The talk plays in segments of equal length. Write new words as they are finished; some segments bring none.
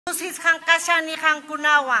Sis Hankashani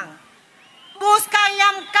Hankunawang. Buscan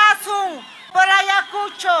Yamkasung por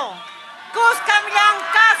Ayacucho. Buscan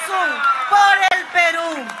Yamkasung por el Perú.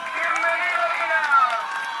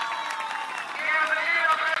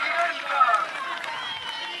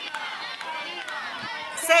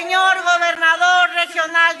 Señor Gobernador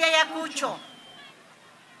Regional de Ayacucho,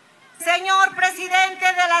 señor Presidente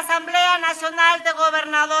de la Asamblea Nacional de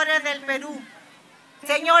Gobernadores del Perú,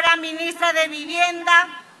 señora Ministra de Vivienda,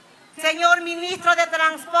 señor Ministro de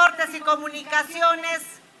Transportes y Comunicaciones,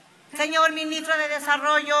 señor Ministro de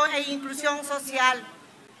Desarrollo e Inclusión Social,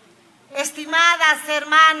 estimadas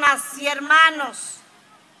hermanas y hermanos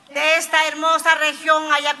de esta hermosa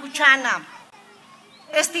región ayacuchana,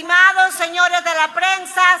 estimados señores de la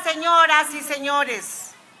prensa, señoras y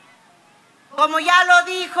señores, como ya lo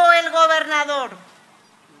dijo el gobernador,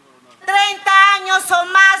 30 años o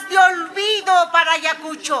más de olvido para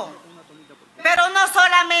Ayacucho, pero no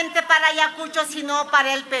solamente para Ayacucho, sino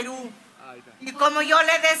para el Perú. Y como yo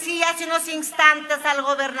le decía hace unos instantes al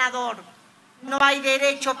gobernador, no hay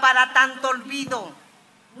derecho para tanto olvido,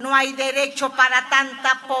 no hay derecho para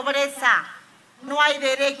tanta pobreza, no hay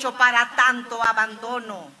derecho para tanto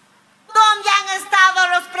abandono. ¿Dónde han estado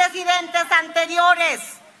los presidentes anteriores?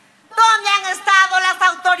 ¿Dónde han estado las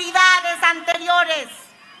autoridades anteriores?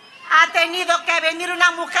 Ha tenido que venir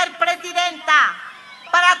una mujer presidenta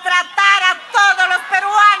para tratar a todos los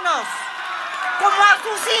peruanos como a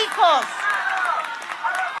sus hijos.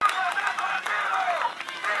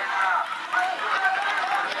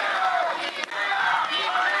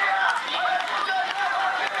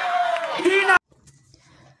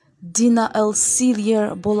 Dina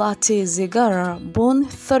Boluarte Zegara, born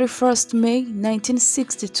 31st May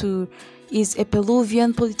 1962, is a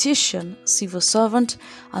Peruvian politician, civil servant,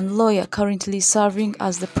 and lawyer currently serving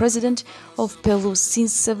as the president of Peru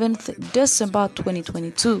since 7th December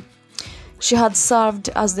 2022. She had served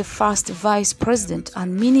as the first vice president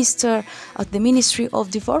and minister at the Ministry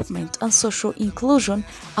of Development and Social Inclusion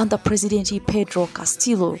under President Pedro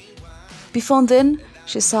Castillo. Before then,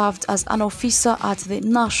 she served as an officer at the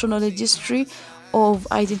National Registry of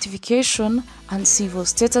Identification and Civil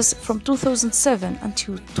Status from 2007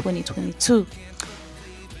 until 2022.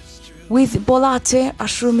 With Boluarte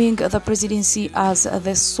assuming the presidency as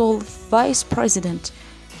the sole vice president,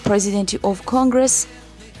 President of Congress,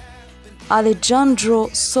 Alejandro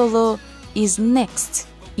Solo is next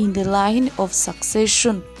in the line of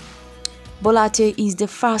succession. Boluarte is the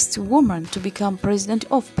first woman to become president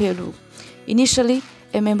of Peru. Initially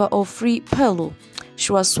a member of Free Peru,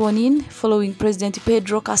 she was sworn in following President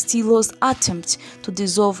Pedro Castillo's attempt to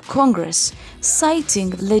dissolve Congress, citing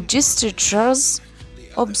legislature's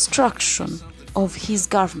obstruction of his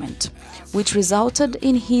government, which resulted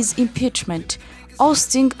in his impeachment,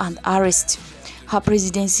 ousting, and arrest. Her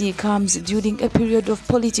presidency comes during a period of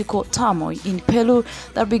political turmoil in Peru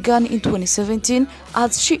that began in 2017,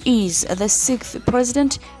 as she is the 6th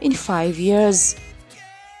president in 5 years.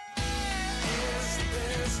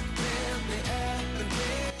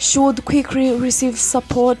 She would quickly receive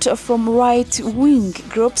support from right-wing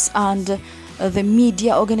groups and the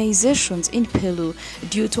media organizations in Peru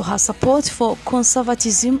due to her support for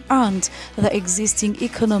conservatism and the existing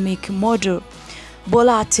economic model.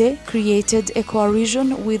 Boluarte created a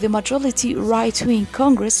coalition with the majority right-wing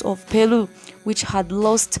Congress of Peru, which had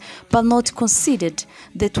lost but not conceded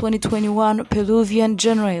the 2021 Peruvian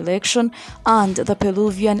general election, and the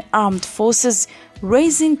Peruvian armed forces,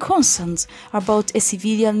 raising concerns about a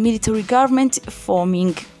civilian military government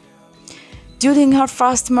forming. During her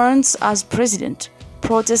first months as president,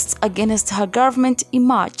 protests against her government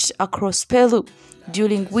emerged across Peru,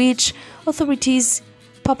 during which authorities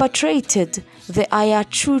perpetrated the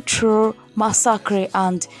Ayacucho massacre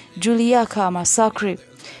and Juliaca massacre.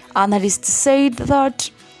 Analysts said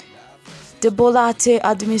that the Boluarte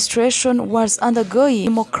administration was undergoing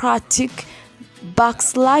democratic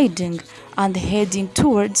backsliding and heading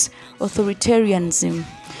towards authoritarianism,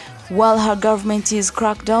 while her government's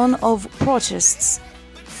crackdown of protests.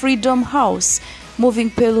 Freedom House,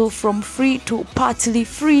 moving Peru from free to partly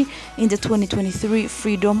free in the 2023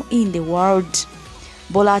 Freedom in the World.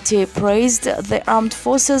 Boluarte praised the armed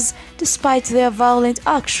forces despite their violent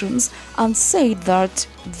actions and said that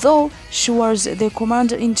though she was the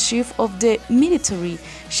commander-in-chief of the military,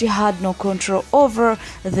 she had no control over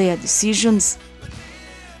their decisions.